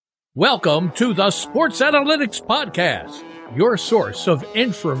Welcome to the Sports Analytics Podcast, your source of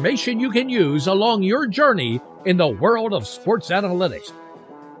information you can use along your journey in the world of sports analytics.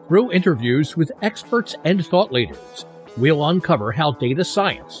 Through interviews with experts and thought leaders, we'll uncover how data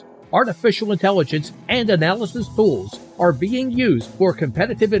science, artificial intelligence, and analysis tools are being used for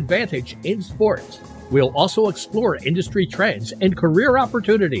competitive advantage in sports. We'll also explore industry trends and career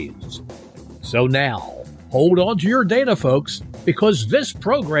opportunities. So now, hold on to your data, folks, because this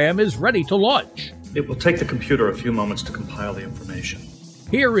program is ready to launch. It will take the computer a few moments to compile the information.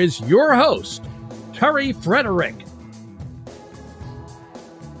 Here is your host, Terry Frederick.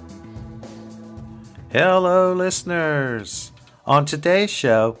 Hello, listeners. On today's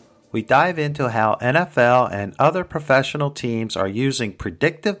show, we dive into how NFL and other professional teams are using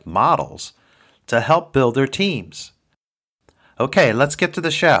predictive models to help build their teams. Okay, let's get to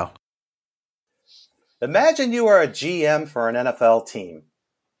the show. Imagine you are a GM for an NFL team.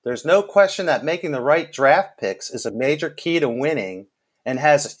 There's no question that making the right draft picks is a major key to winning and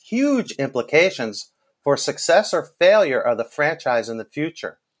has huge implications for success or failure of the franchise in the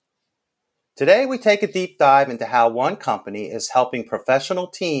future. Today, we take a deep dive into how one company is helping professional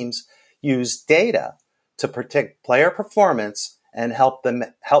teams use data to predict player performance and help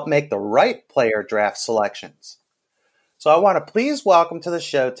make the right player draft selections. So I want to please welcome to the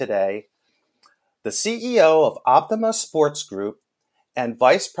show today the CEO of Optima Sports Group and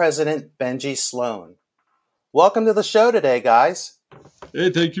Vice President Benji Sloan. Welcome to the show today, guys.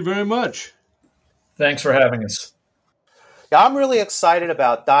 Hey, thank you very much. Thanks for having us. Yeah, I'm really excited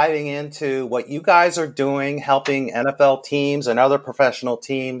about diving into what you guys are doing, helping NFL teams and other professional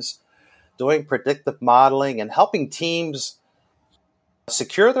teams doing predictive modeling and helping teams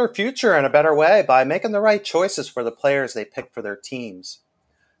secure their future in a better way by making the right choices for the players they pick for their teams.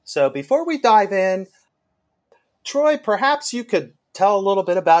 So before we dive in, Troy, perhaps you could tell a little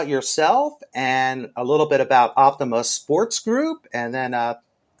bit about yourself and a little bit about Optima Sports Group, and then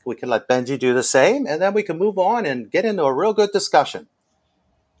we can let Benji do the same, and then we can move on and get into a real good discussion.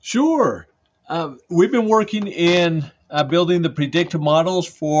 Sure. We've been working in building the predictive models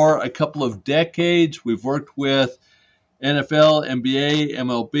for a couple of decades. We've worked with NFL, NBA,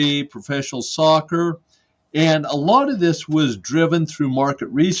 MLB, professional soccer. And a lot of this was driven through market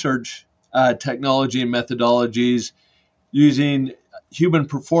research technology and methodologies using human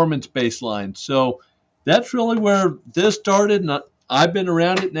performance baselines. So that's really where this started, and I've been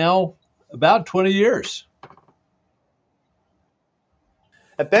around it now about 20 years.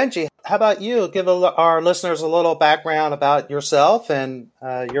 Benji, how about you? Give our listeners a little background about yourself and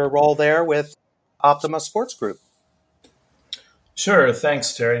your role there with Optima Sports Group. Sure.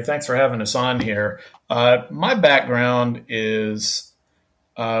 Thanks, Terry. Thanks for having us on here. My background is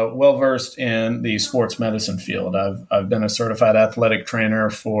well-versed in the sports medicine field. I've been a certified athletic trainer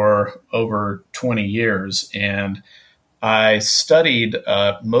for over 20 years, and I studied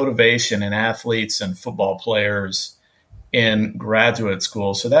motivation in athletes and football players in graduate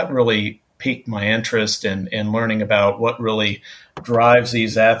school. So that really piqued my interest in learning about what really drives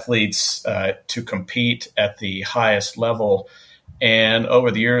these athletes to compete at the highest level. And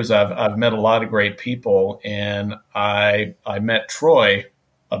over the years, I've met a lot of great people, and I met Troy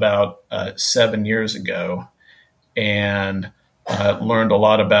about 7 years ago, and learned a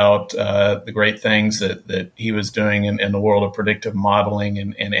lot about the great things that he was doing in the world of predictive modeling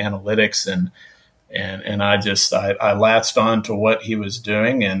and analytics, and I latched on to what he was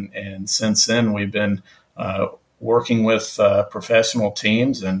doing, and since then we've been working with professional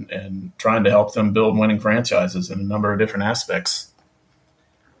teams and trying to help them build winning franchises in a number of different aspects.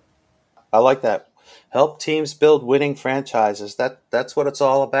 I like that. Help teams build winning franchises. That's what it's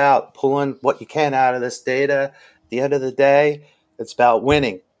all about, pulling what you can out of this data. At the end of the day, it's about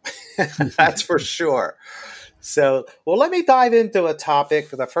winning. That's for sure. So, well, let me dive into a topic,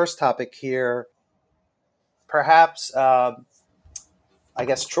 the first topic here. Perhaps, I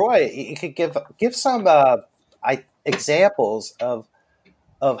guess, Troy, you could give some examples of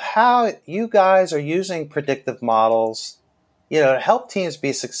how you guys are using predictive models, to help teams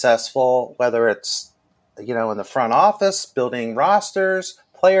be successful, whether it's, in the front office, building rosters,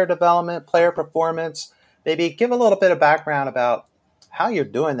 player development, player performance. Maybe give a little bit of background about how you're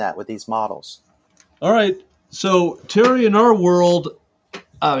doing that with these models. All right. So, Terry, in our world,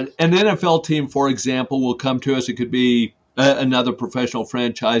 an NFL team, for example, will come to us. It could be another professional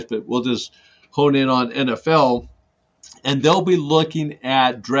franchise, but we'll just hone in on NFL, and they'll be looking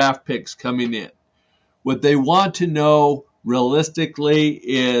at draft picks coming in. What they want to know realistically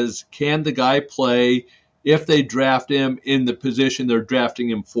is, can the guy play if they draft him in the position they're drafting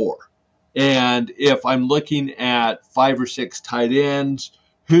him for? And if I'm looking at 5 or 6 tight ends,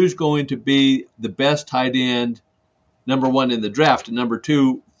 who's going to be the best tight end, number one, in the draft, and number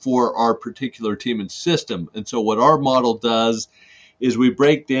two, for our particular team and system. And so what our model does is we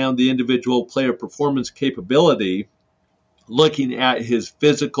break down the individual player performance capability, looking at his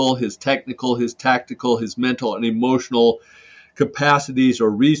physical, his technical, his tactical, his mental, and emotional capacities or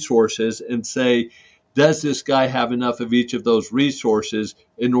resources, and say, does this guy have enough of each of those resources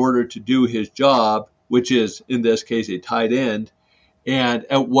in order to do his job, which is, in this case, a tight end, and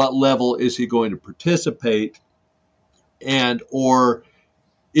at what level is he going to participate, and or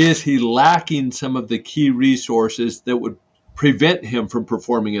is he lacking some of the key resources that would prevent him from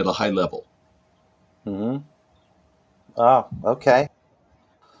performing at a high level? Mm-hmm. Oh, okay.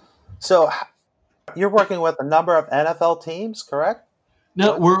 So you're working with a number of NFL teams, correct?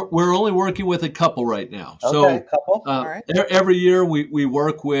 No, we're only working with a couple right now. Okay, So a couple. All right. every year we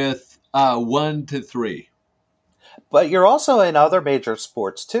work with 1 to 3. But you're also in other major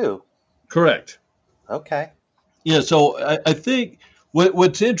sports too. Correct. Okay. Yeah, so I think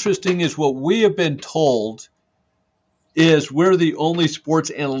what's interesting is what we have been told is we're the only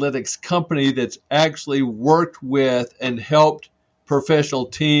sports analytics company that's actually worked with and helped professional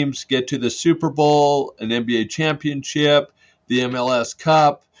teams get to the Super Bowl, an NBA championship, the MLS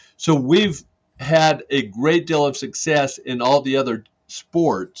Cup. So we've had a great deal of success in all the other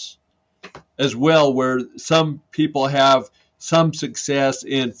sports as well, where some people have some success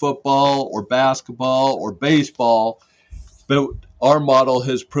in football or basketball or baseball, but our model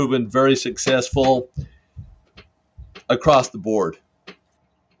has proven very successful across the board.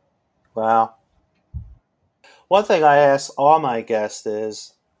 Wow. One thing I ask all my guests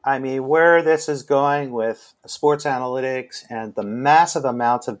is, where this is going with sports analytics and the massive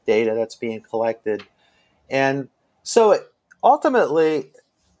amounts of data that's being collected. And so ultimately,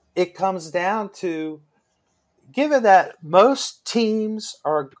 it comes down to, given that most teams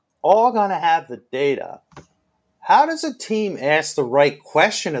are all going to have the data, how does a team ask the right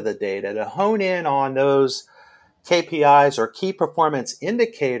question of the data to hone in on those KPIs or key performance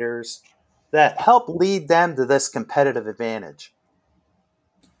indicators that help lead them to this competitive advantage?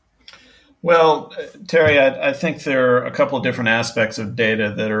 Well, Terry, I think there are a couple of different aspects of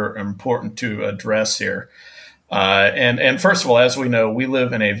data that are important to address here. And first of all, as we know, we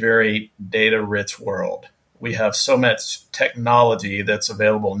live in a very data-rich world. We have so much technology that's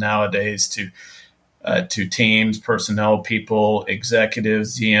available nowadays to teams, personnel people,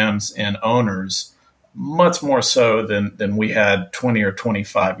 executives, GMs, and owners, much more so than we had 20 or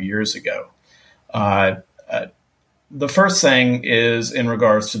 25 years ago. The first thing is in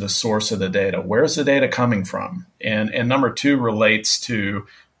regards to the source of the data. Where's the data coming from? And number two relates to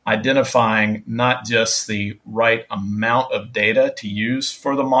identifying not just the right amount of data to use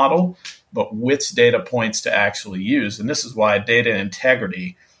for the model, but which data points to actually use. And this is why data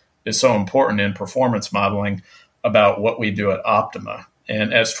integrity is so important in performance modeling about what we do at Optima.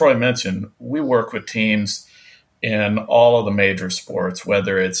 And as Troy mentioned, we work with teams in all of the major sports,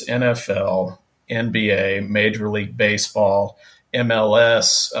 whether it's NFL, NBA, Major League Baseball,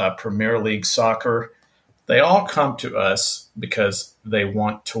 MLS, Premier League Soccer. They all come to us because they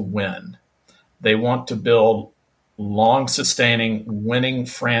want to win. They want to build long-sustaining, winning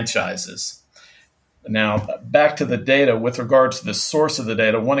franchises. Now, back to the data, with regards to the source of the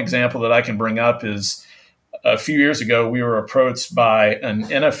data, one example that I can bring up is a few years ago, we were approached by an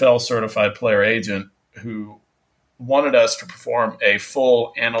NFL-certified player agent who wanted us to perform a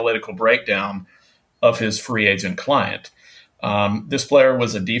full analytical breakdown of his free agent client. This player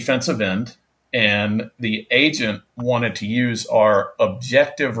was a defensive end, and the agent wanted to use our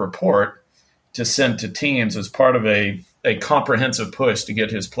objective report to send to teams as part of a comprehensive push to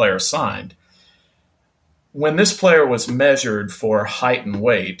get his player signed. When this player was measured for height and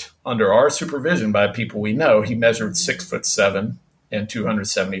weight under our supervision by people we know, he measured 6'7" and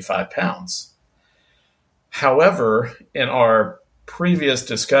 275 pounds. However, in our previous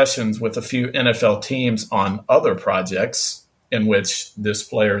discussions with a few NFL teams on other projects in which this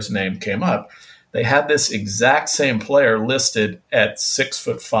player's name came up, they had this exact same player listed at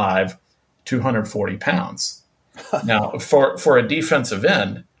 6'5", 240 pounds. Now, for a defensive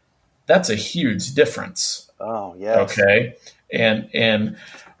end, that's a huge difference. Oh, yes. Okay. And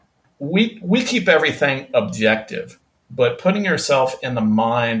we keep everything objective, but putting yourself in the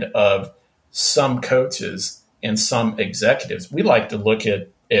mind of some coaches and some executives, we like to look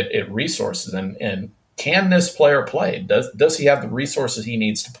at resources and can this player play? Does he have the resources he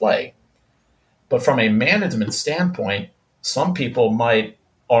needs to play? But from a management standpoint, some people might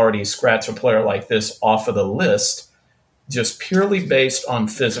already scratch a player like this off of the list just purely based on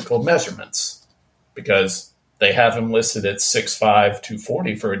physical measurements, because they have him listed at 6'5",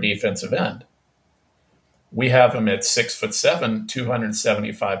 240 for a defensive end. We have him at 6'7",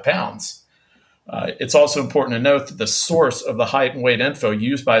 275 pounds. It's also important to note that the source of the height and weight info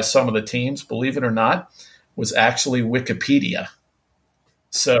used by some of the teams, believe it or not, was actually Wikipedia.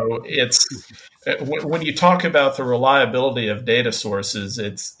 So it's when you talk about the reliability of data sources,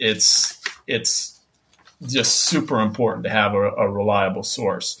 it's just super important to have a reliable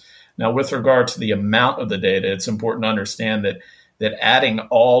source. Now, with regard to the amount of the data, it's important to understand that adding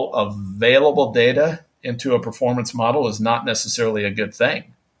all available data into a performance model is not necessarily a good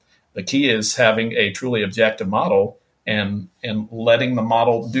thing. The key is having a truly objective model and letting the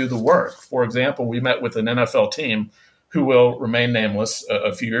model do the work. For example, we met with an NFL team who will remain nameless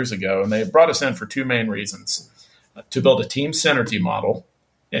a few years ago, and they brought us in for two main reasons: to build a team synergy model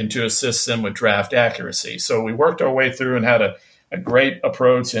and to assist them with draft accuracy. So we worked our way through and had a great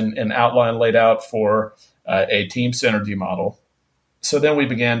approach and outline laid out for a team synergy model. So then we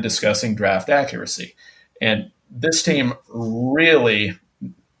began discussing draft accuracy. And this team really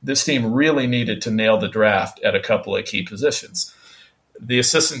needed to nail the draft at a couple of key positions. The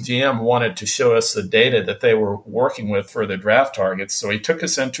assistant GM wanted to show us the data that they were working with for the draft targets. So he took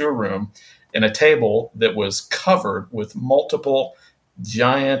us into a room and a table that was covered with multiple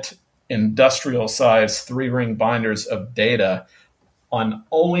giant industrial-sized 3-ring binders of data on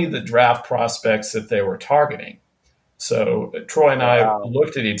only the draft prospects that they were targeting. So Troy and I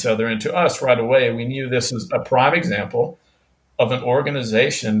looked at each other, and to us right away, we knew this was a prime example of an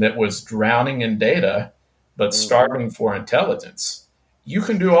organization that was drowning in data but starving for intelligence. You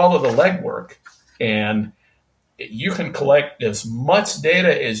can do all of the legwork, and you can collect as much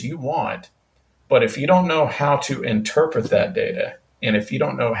data as you want, but if you don't know how to interpret that data, and if you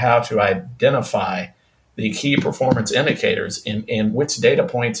don't know how to identify the key performance indicators and which data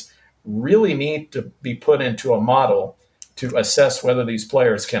points really need to be put into a model to assess whether these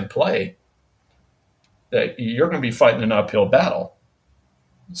players can play, that you're going to be fighting an uphill battle.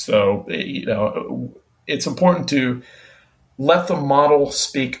 So, it's important to let the model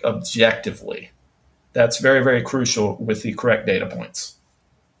speak objectively. That's very, very crucial with the correct data points.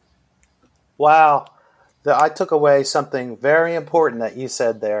 Wow. I took away something very important that you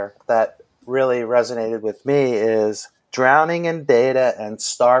said there that really resonated with me is drowning in data and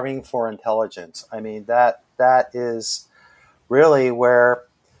starving for intelligence. I mean, that is really where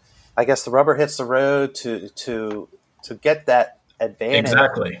I guess the rubber hits the road to get that advantage.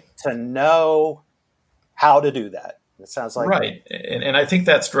 Exactly. To know how to do that. It sounds like right. And I think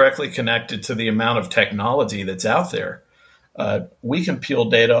that's directly connected to the amount of technology that's out there. We can peel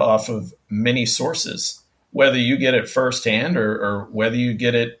data off of many sources, whether you get it firsthand or whether you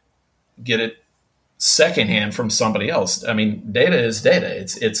get it secondhand from somebody else. I mean, data is data.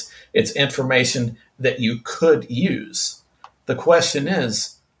 It's information that you could use. The question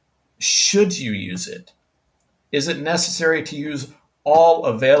is, should you use it? Is it necessary to use all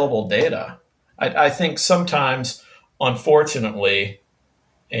available data? I think sometimes, unfortunately,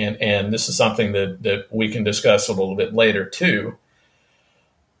 and this is something that we can discuss a little bit later too,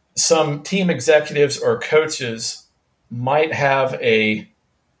 some team executives or coaches might have a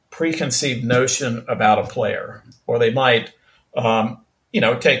preconceived notion about a player, or they might,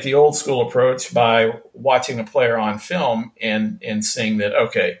 take the old school approach by watching a player on film and seeing that,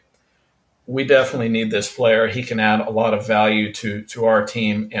 okay, we definitely need this player. He can add a lot of value to our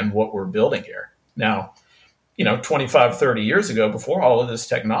team and what we're building here. Now, 25, 30 years ago, before all of this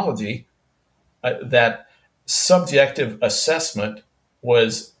technology, that subjective assessment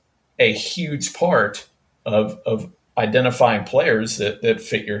was a huge part of identifying players that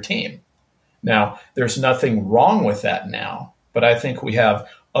fit your team. Now, there's nothing wrong with that now, but I think we have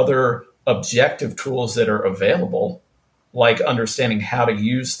other objective tools that are available, like understanding how to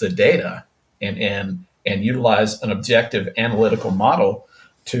use the data and utilize an objective analytical model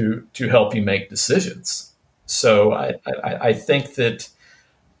to help you make decisions. So I think that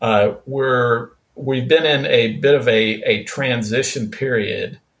we've been in a bit of a transition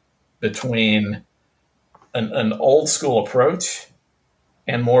period between an old school approach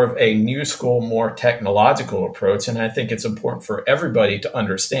and more of a new school, more technological approach. And I think it's important for everybody to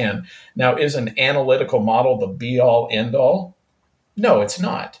understand. Now, is an analytical model the be-all, end-all? No, it's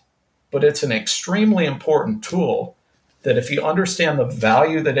not. But it's an extremely important tool that if you understand the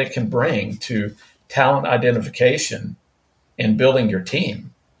value that it can bring to talent identification and building your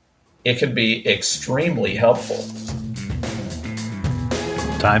team, it can be extremely helpful.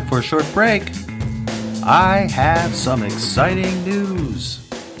 Time for a short break. I have some exciting news.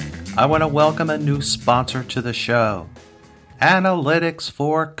 I want to welcome a new sponsor to the show, Analytics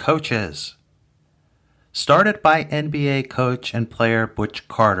for Coaches. Started by NBA coach and player Butch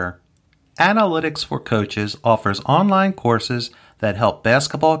Carter, Analytics for Coaches offers online courses that help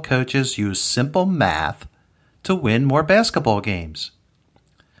basketball coaches use simple math to win more basketball games.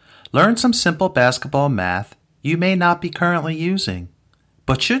 Learn some simple basketball math you may not be currently using,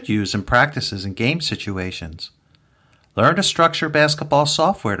 but should use in practices and game situations. Learn to structure basketball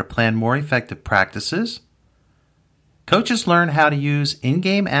software to plan more effective practices. Coaches learn how to use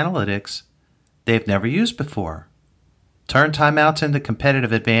in-game analytics they've never used before. Turn timeouts into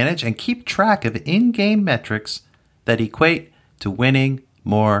competitive advantage and keep track of in-game metrics that equate to winning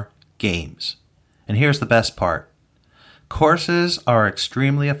more games. And here's the best part. Courses are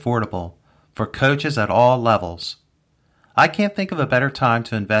extremely affordable for coaches at all levels. I can't think of a better time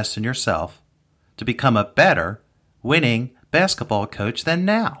to invest in yourself to become a better, winning basketball coach than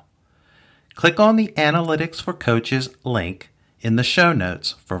now. Click on the Analytics for Coaches link in the show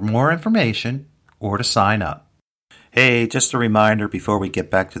notes for more information or to sign up. Hey, just a reminder before we get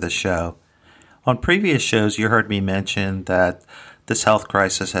back to the show. On previous shows, you heard me mention that this health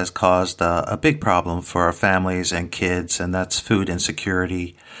crisis has caused a big problem for our families and kids, and that's food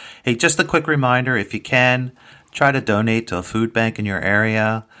insecurity. Hey, just a quick reminder, if you can, try to donate to a food bank in your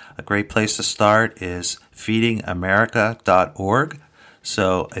area. A great place to start is feedingamerica.org.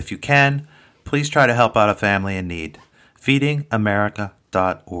 So if you can, please try to help out a family in need.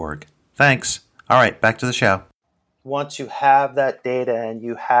 feedingamerica.org. Thanks. All right, back to the show. Once you have that data and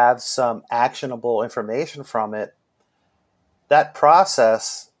you have some actionable information from it, that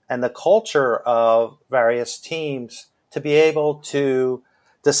process and the culture of various teams to be able to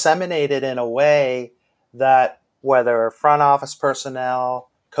disseminate it in a way that whether front office personnel,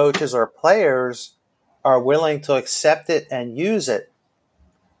 coaches, or players are willing to accept it and use it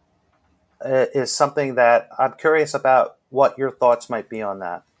is something that I'm curious about what your thoughts might be on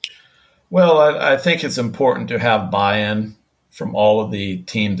that. Well, I think it's important to have buy-in from all of the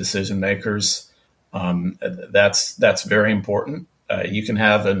team decision makers. That's very important. You can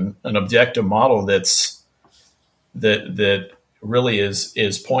have an objective model that really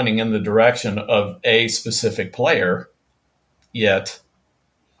is pointing in the direction of a specific player, yet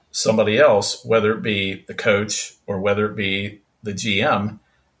somebody else, whether it be the coach or whether it be the GM,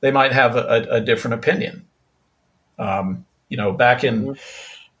 they might have a different opinion. Back in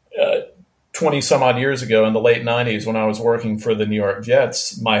 20 some odd years ago in the late 90s when I was working for the New York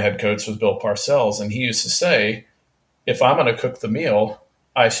Jets, my head coach was Bill Parcells, and he used to say, if I'm going to cook the meal,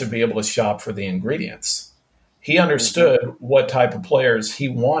 I should be able to shop for the ingredients. He understood what type of players he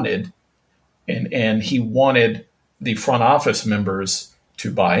wanted, and he wanted the front office members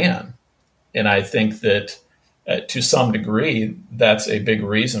to buy in. And I think that to some degree, that's a big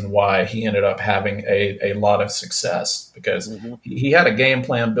reason why he ended up having a lot of success, because he had a game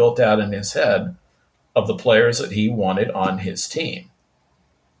plan built out in his head of the players that he wanted on his team.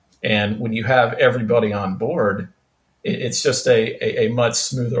 And when you have everybody on board, it's just a much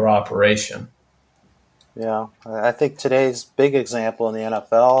smoother operation. Yeah, I think today's big example in the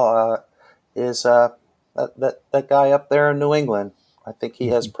NFL is that guy up there in New England. I think he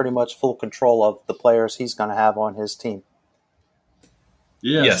has pretty much full control of the players he's going to have on his team.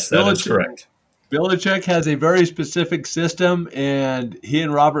 Yes, that is correct. Belichick has a very specific system, and he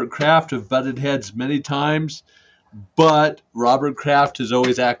and Robert Kraft have butted heads many times, but Robert Kraft has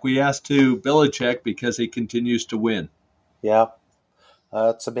always acquiesced to Belichick because he continues to win. Yeah,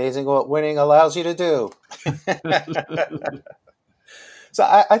 it's amazing what winning allows you to do. So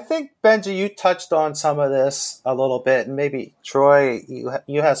I think, Benji, you touched on some of this a little bit, and maybe Troy,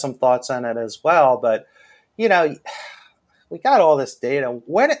 you have some thoughts on it as well. But, we got all this data.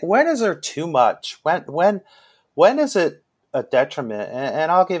 When is there too much? When is it a detriment?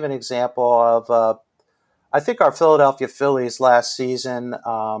 And I'll give an example of, I think our Philadelphia Phillies last season,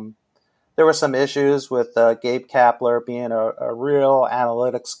 there were some issues with Gabe Kapler being a real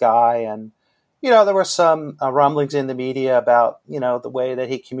analytics guy, and there were some rumblings in the media about, the way that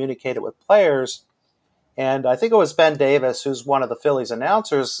he communicated with players. And I think it was Ben Davis, who's one of the Phillies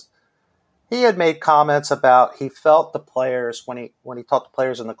announcers. He had made comments about he felt the players, when he talked to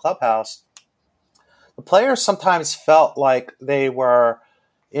players in the clubhouse, the players sometimes felt like they were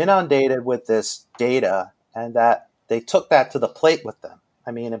inundated with this data and that they took that to the plate with them.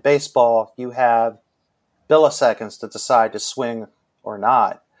 I mean, in baseball, you have milliseconds to decide to swing or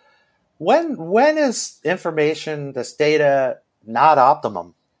not. When is information, this data, not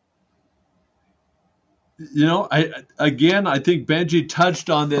optimum? I think Benji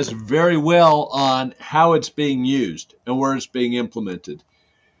touched on this very well on how it's being used and where it's being implemented.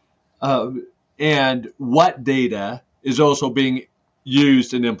 And what data is also being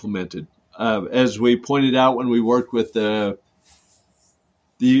used and implemented. as we pointed out when we worked with the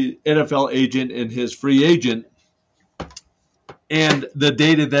NFL agent and his free agent, and the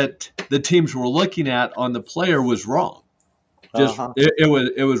data that the teams were looking at on the player was wrong.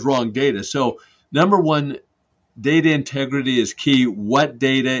 It was wrong data. So number one, data integrity is key. What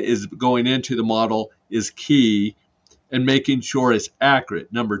data is going into the model is key, and making sure it's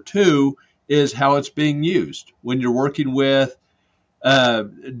accurate. Number two is how it's being used. When you're working with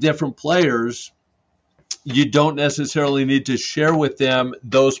different players, you don't necessarily need to share with them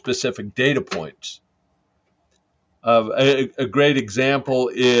those specific data points. A great example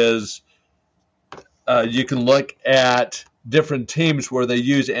is you can look at different teams where they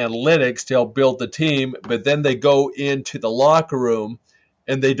use analytics to help build the team, but then they go into the locker room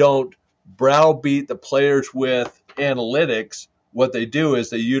and they don't browbeat the players with analytics. What they do is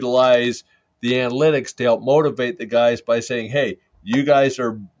they utilize the analytics to help motivate the guys by saying, hey, you guys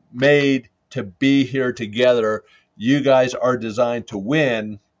are made to be here together. You guys are designed to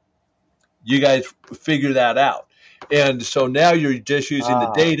win. You guys figure that out. And so now you're just using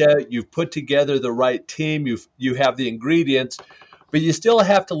the data. You've put together the right team. You have the ingredients, but you still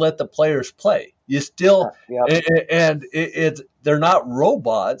have to let the players play. You still, and they're not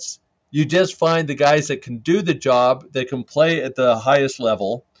robots. You just find the guys that can do the job, that can play at the highest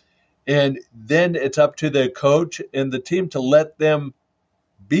level, and then it's up to the coach and the team to let them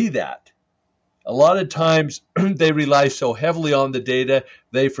be that. A lot of times they rely so heavily on the data,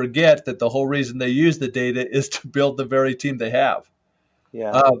 they forget that the whole reason they use the data is to build the very team they have.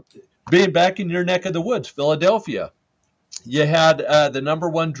 Being back in your neck of the woods, Philadelphia, you had the number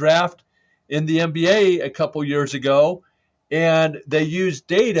one draft in the NBA a couple years ago, and they used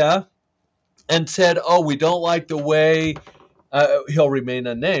data and said, oh, we don't like the way, he'll remain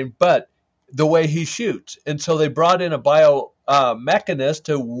unnamed, but the way he shoots. And so they brought in a biomechanist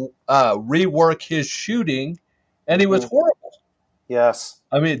to rework his shooting, and he was horrible. Yes.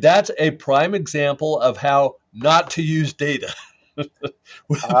 I mean, that's a prime example of how not to use data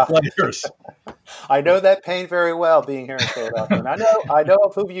with players. I know that pain very well, being here in Philadelphia. And I know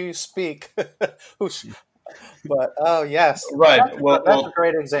of who you speak. But yes, right. That's a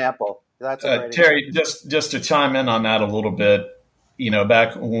great example. That's a great Terry, example. just to chime in on that a little bit.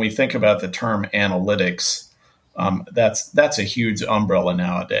 Back when we think about the term analytics, that's a huge umbrella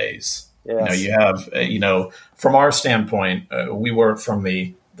nowadays. Yes. You have, from our standpoint, we work from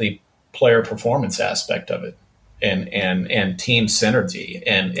the player performance aspect of it, and team synergy,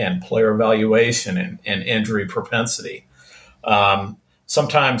 and player evaluation, and injury propensity.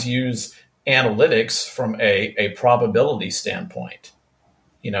 Sometimes use analytics from a probability standpoint.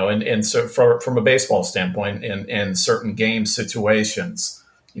 And so from a baseball standpoint, in certain game situations,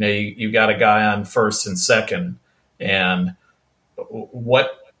 you got a guy on first and second, and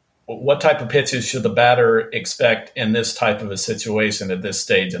what type of pitches should the batter expect in this type of a situation at this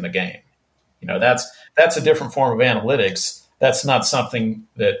stage in the game? That's a different form of analytics. That's not something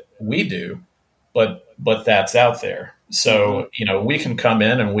that we do, but that's out there. So, we can come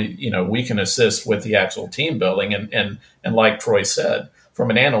in and we can assist with the actual team building, and like Troy said, from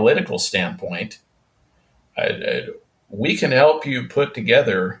an analytical standpoint, we can help you put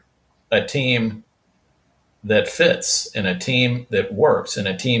together a team that fits, and a team that works, and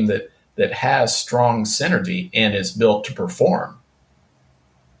a team that has strong synergy and is built to perform.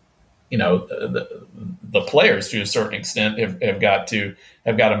 The players, to a certain extent, have got to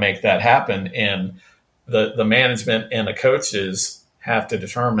make that happen, and the management and the coaches have to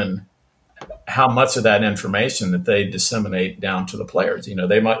determine how much of that information that they disseminate down to the players.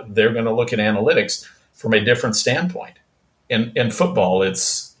 They're going to look at analytics from a different standpoint. In football,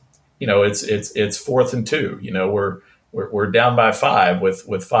 it's 4th and 2. We're down by 5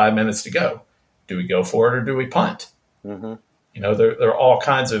 with 5 minutes to go. Do we go for it or do we punt? Mm-hmm. There are all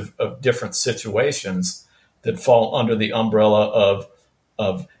kinds of different situations that fall under the umbrella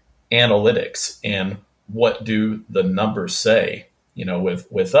of analytics, and what do the numbers say?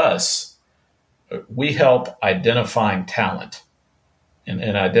 With us, we help identifying talent, and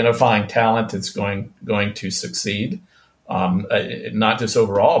identifying talent that's going to succeed, not just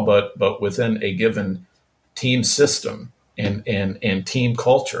overall, but within a given team system and team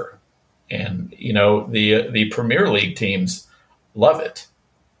culture. And the Premier League teams love it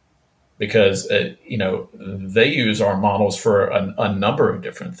because they use our models for a number of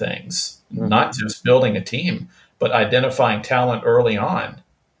different things, not just building a team, but identifying talent early on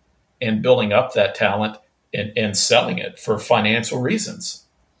and building up that talent and selling it for financial reasons.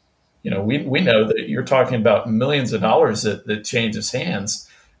 We know that you're talking about millions of dollars that changes hands.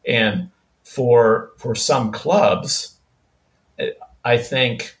 And for some clubs, I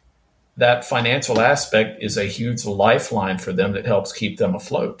think that financial aspect is a huge lifeline for them that helps keep them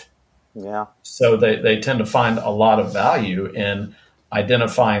afloat. Yeah. So they tend to find a lot of value in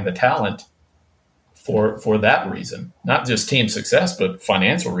identifying the talent for that reason, not just team success, but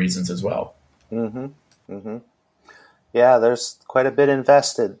financial reasons as well. Mm-hmm. Mm-hmm. Yeah, there's quite a bit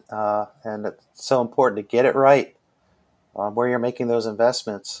invested, and it's so important to get it right where you're making those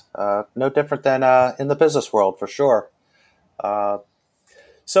investments. No different than in the business world, for sure.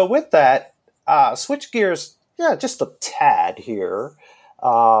 So with that, switch gears, just a tad here.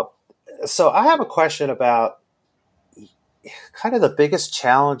 So I have a question about kind of the biggest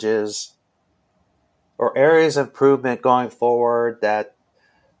challenges or areas of improvement going forward that,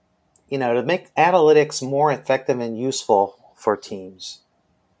 to make analytics more effective and useful for teams.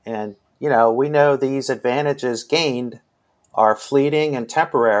 And, we know these advantages gained are fleeting and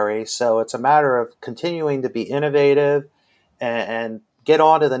temporary. So it's a matter of continuing to be innovative and get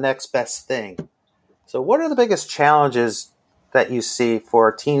on to the next best thing. So what are the biggest challenges that you see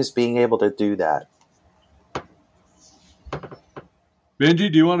for teams being able to do that?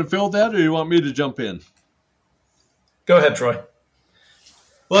 Benji, do you want to fill that or do you want me to jump in? Go ahead, Troy.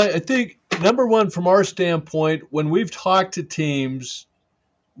 Well, I think, number one, from our standpoint, when we've talked to teams,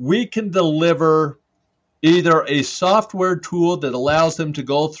 we can deliver either a software tool that allows them to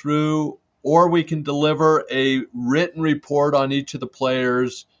go through, or we can deliver a written report on each of the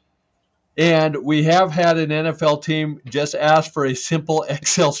players. And we have had an NFL team just ask for a simple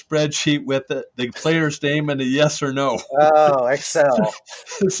Excel spreadsheet with the player's name and a yes or no. Oh, Excel.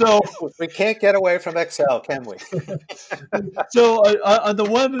 So we can't get away from Excel, can we? So on the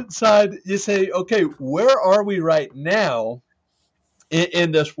one side, you say, okay, where are we right now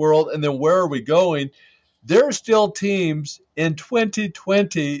in this world? And then where are we going? There are still teams in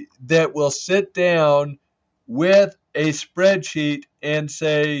 2020 that will sit down with a spreadsheet and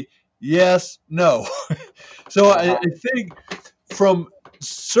say, yes, no. So I think from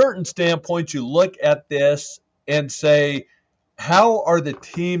certain standpoints, you look at this and say, how are the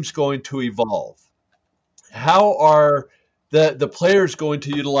teams going to evolve? How are the players going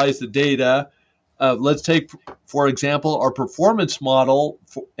to utilize the data? Let's take, for example, our performance model.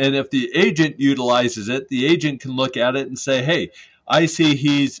 And if the agent utilizes it, the agent can look at it and say, hey, I see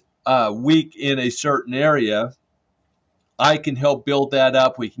he's weak in a certain area. I can help build that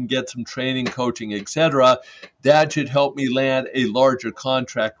up. We can get some training, coaching, etc. That should help me land a larger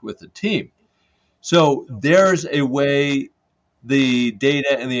contract with the team. So there's a way the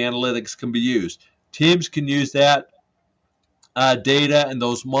data and the analytics can be used. Teams can use that data and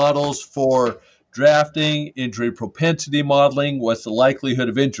those models for drafting, injury propensity modeling. What's the likelihood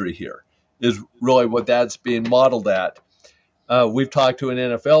of injury here is really what that's being modeled at. We've talked to an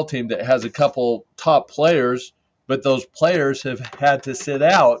NFL team that has a couple top players, but those players have had to sit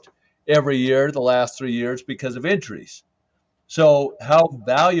out every year the last 3 years because of injuries. So how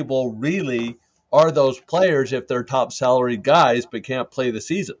valuable really are those players if they're top salaried guys but can't play the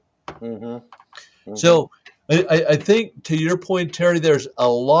season? Mm-hmm. Mm-hmm. So I think, to your point, Terry, there's a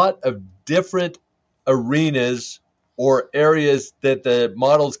lot of different arenas or areas that the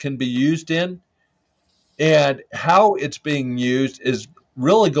models can be used in, and how it's being used is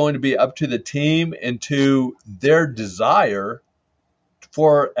really going to be up to the team and to their desire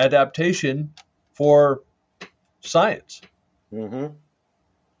for adaptation for science. Mm-hmm.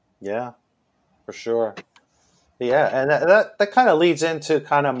 Yeah, for sure. Yeah, and that kind of leads into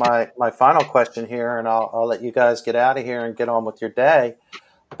kind of my final question here, and I'll let you guys get out of here and get on with your day.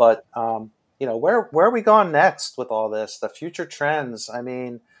 But where are we going next with all this? The future trends. I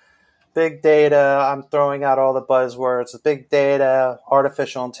mean, big data. I'm throwing out all the buzzwords: big data,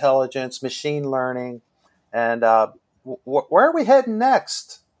 artificial intelligence, machine learning, and where are we heading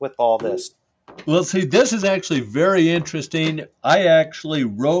next with all this? Well, see, this is actually very interesting. I actually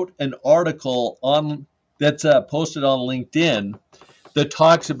wrote an article that's posted on LinkedIn that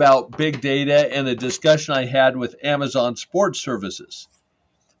talks about big data and a discussion I had with Amazon Sports Services.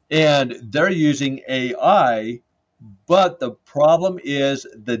 And they're using AI, but the problem is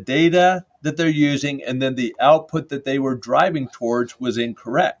the data that they're using and then the output that they were driving towards was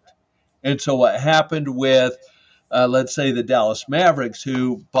incorrect. And so what happened with, let's say, the Dallas Mavericks,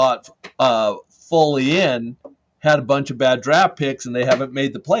 who bought fully in, had a bunch of bad draft picks, and they haven't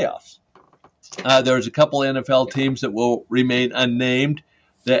made the playoffs. There's a couple NFL teams that will remain unnamed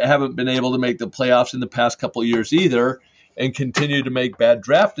that haven't been able to make the playoffs in the past couple of years either and continue to make bad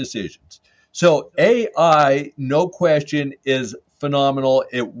draft decisions. So AI, no question, is phenomenal.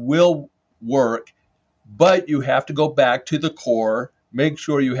 It will work, but you have to go back to the core, make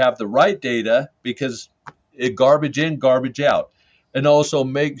sure you have the right data, because it garbage in, garbage out. and also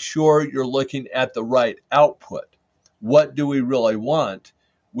make sure you're looking at the right output. What do we really want?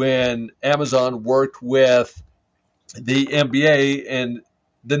 When Amazon worked with the NBA and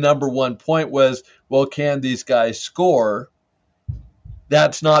the number one point was, well, can these guys score?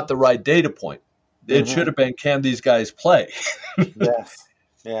 That's not the right data point. It should have been, can these guys play? Yes.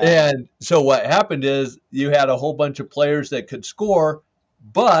 Yeah. And so what happened is you had a whole bunch of players that could score,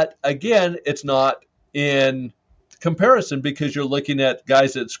 but again, it's not in comparison because you're looking at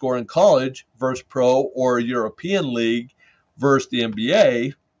guys that score in college versus pro or European league versus the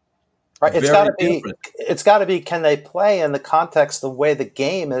NBA. Right. It's got to be, can they play in the context of the way the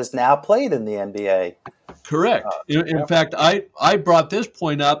game is now played in the NBA? Correct. In fact, I brought this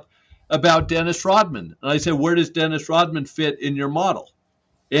point up about Dennis Rodman. And I said, where does Dennis Rodman fit in your model?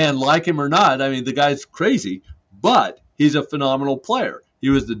 And like him or not, I mean, the guy's crazy, but he's a phenomenal player. He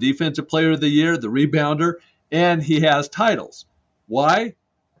was the defensive player of the year, the rebounder, and he has titles. Why?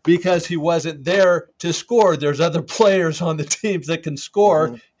 Because he wasn't there to score. There's other players on the teams that can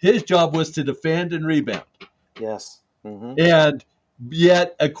score. His job was to defend and rebound. Yes. And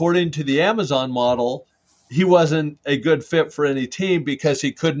yet, according to the Amazon model, he wasn't a good fit for any team because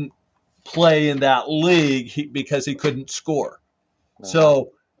he couldn't play in that league because he couldn't score.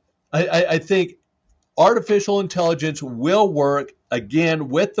 So I think artificial intelligence will work, again,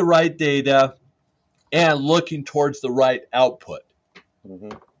 with the right data and looking towards the right output.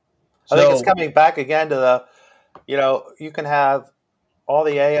 I think it's coming back again to you can have all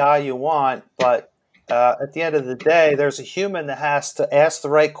the AI you want, but at the end of the day, there's a human that has to ask the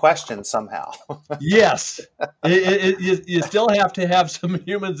right question somehow. Yes. You still have to have some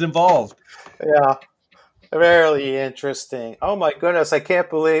humans involved. Yeah. Very interesting. Oh, my goodness. I can't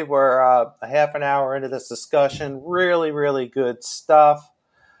believe we're a half an hour into this discussion. Really, really good stuff.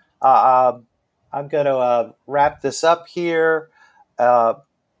 I'm going to wrap this up here.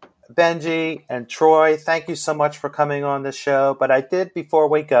 Benji and Troy, thank you so much for coming on the show. But I did, before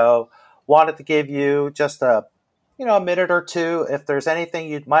we go, wanted to give you just a minute or two if there's anything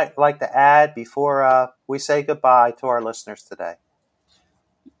you might like to add before we say goodbye to our listeners today.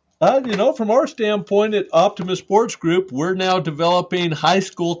 From our standpoint at Optimus Sports Group, we're now developing high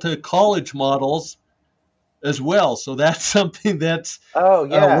school to college models as well. So that's something that's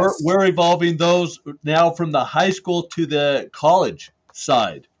we're evolving those now from the high school to the college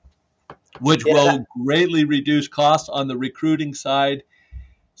side, which will greatly reduce costs on the recruiting side.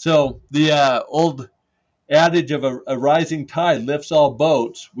 So the old adage of a rising tide lifts all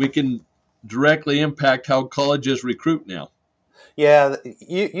boats, we can directly impact how colleges recruit now. Yeah,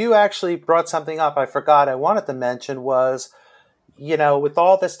 you actually brought something up I forgot I wanted to mention was, with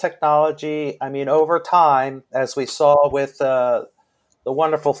all this technology, I mean, over time, as we saw with the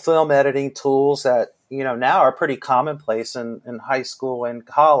wonderful film editing tools that, now are pretty commonplace in high school and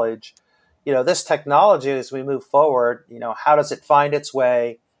college, this technology, as we move forward, how does it find its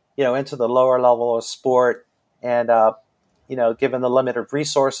way, into the lower level of sport? And, given the limited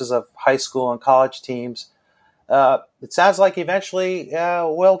resources of high school and college teams, it sounds like eventually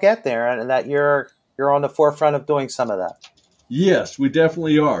we'll get there, and that you're on the forefront of doing some of that. Yes, we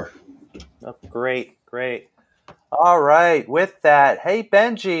definitely are. Oh, great. All right. With that, hey,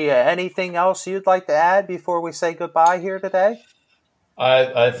 Benji, anything else you'd like to add before we say goodbye here today?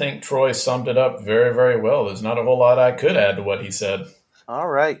 I think Troy summed it up very, very well. There's not a whole lot I could add to what he said. All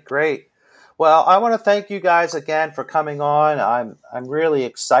right, great. Well, I want to thank you guys again for coming on. I'm really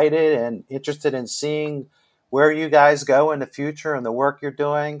excited and interested in seeing where you guys go in the future and the work you're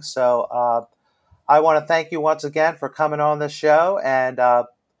doing. So I want to thank you once again for coming on the show, and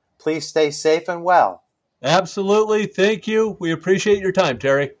please stay safe and well. Absolutely. Thank you. We appreciate your time,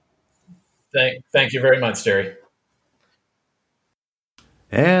 Terry. Thank you very much, Terry.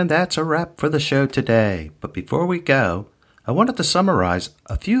 And that's a wrap for the show today. But before we go, I wanted to summarize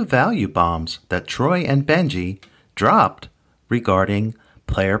a few value bombs that Troy and Benji dropped regarding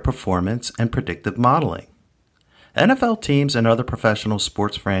player performance and predictive modeling. NFL teams and other professional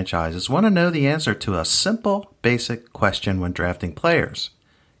sports franchises want to know the answer to a simple, basic question when drafting players.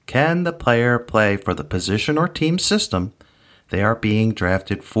 Can the player play for the position or team system they are being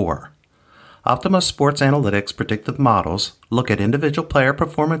drafted for? Optimus Sports Analytics predictive models look at individual player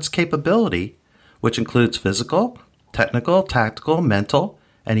performance capability, which includes physical, technical, tactical, mental,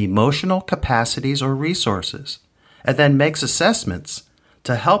 and emotional capacities or resources, and then makes assessments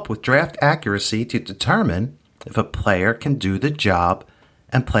to help with draft accuracy to determine if a player can do the job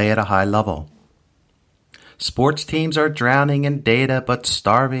and play at a high level. Sports teams are drowning in data but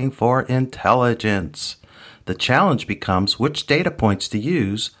starving for intelligence. The challenge becomes which data points to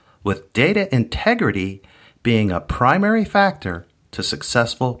use, with data integrity being a primary factor to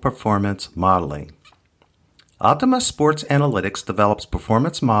successful performance modeling. Optima Sports Analytics develops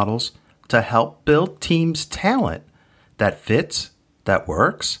performance models to help build teams' talent that fits, that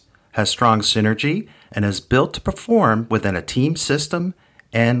works, has strong synergy, and is built to perform within a team system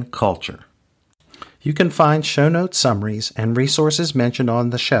and culture. You can find show notes, summaries, and resources mentioned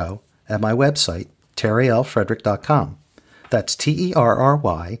on the show at my website, terrylfrederick.com. That's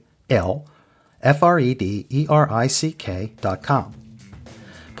TerrylFrederick.com.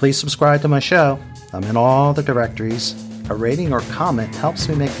 Please subscribe to my show. I'm in all the directories. A rating or comment helps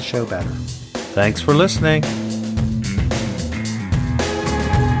me make the show better. Thanks for listening.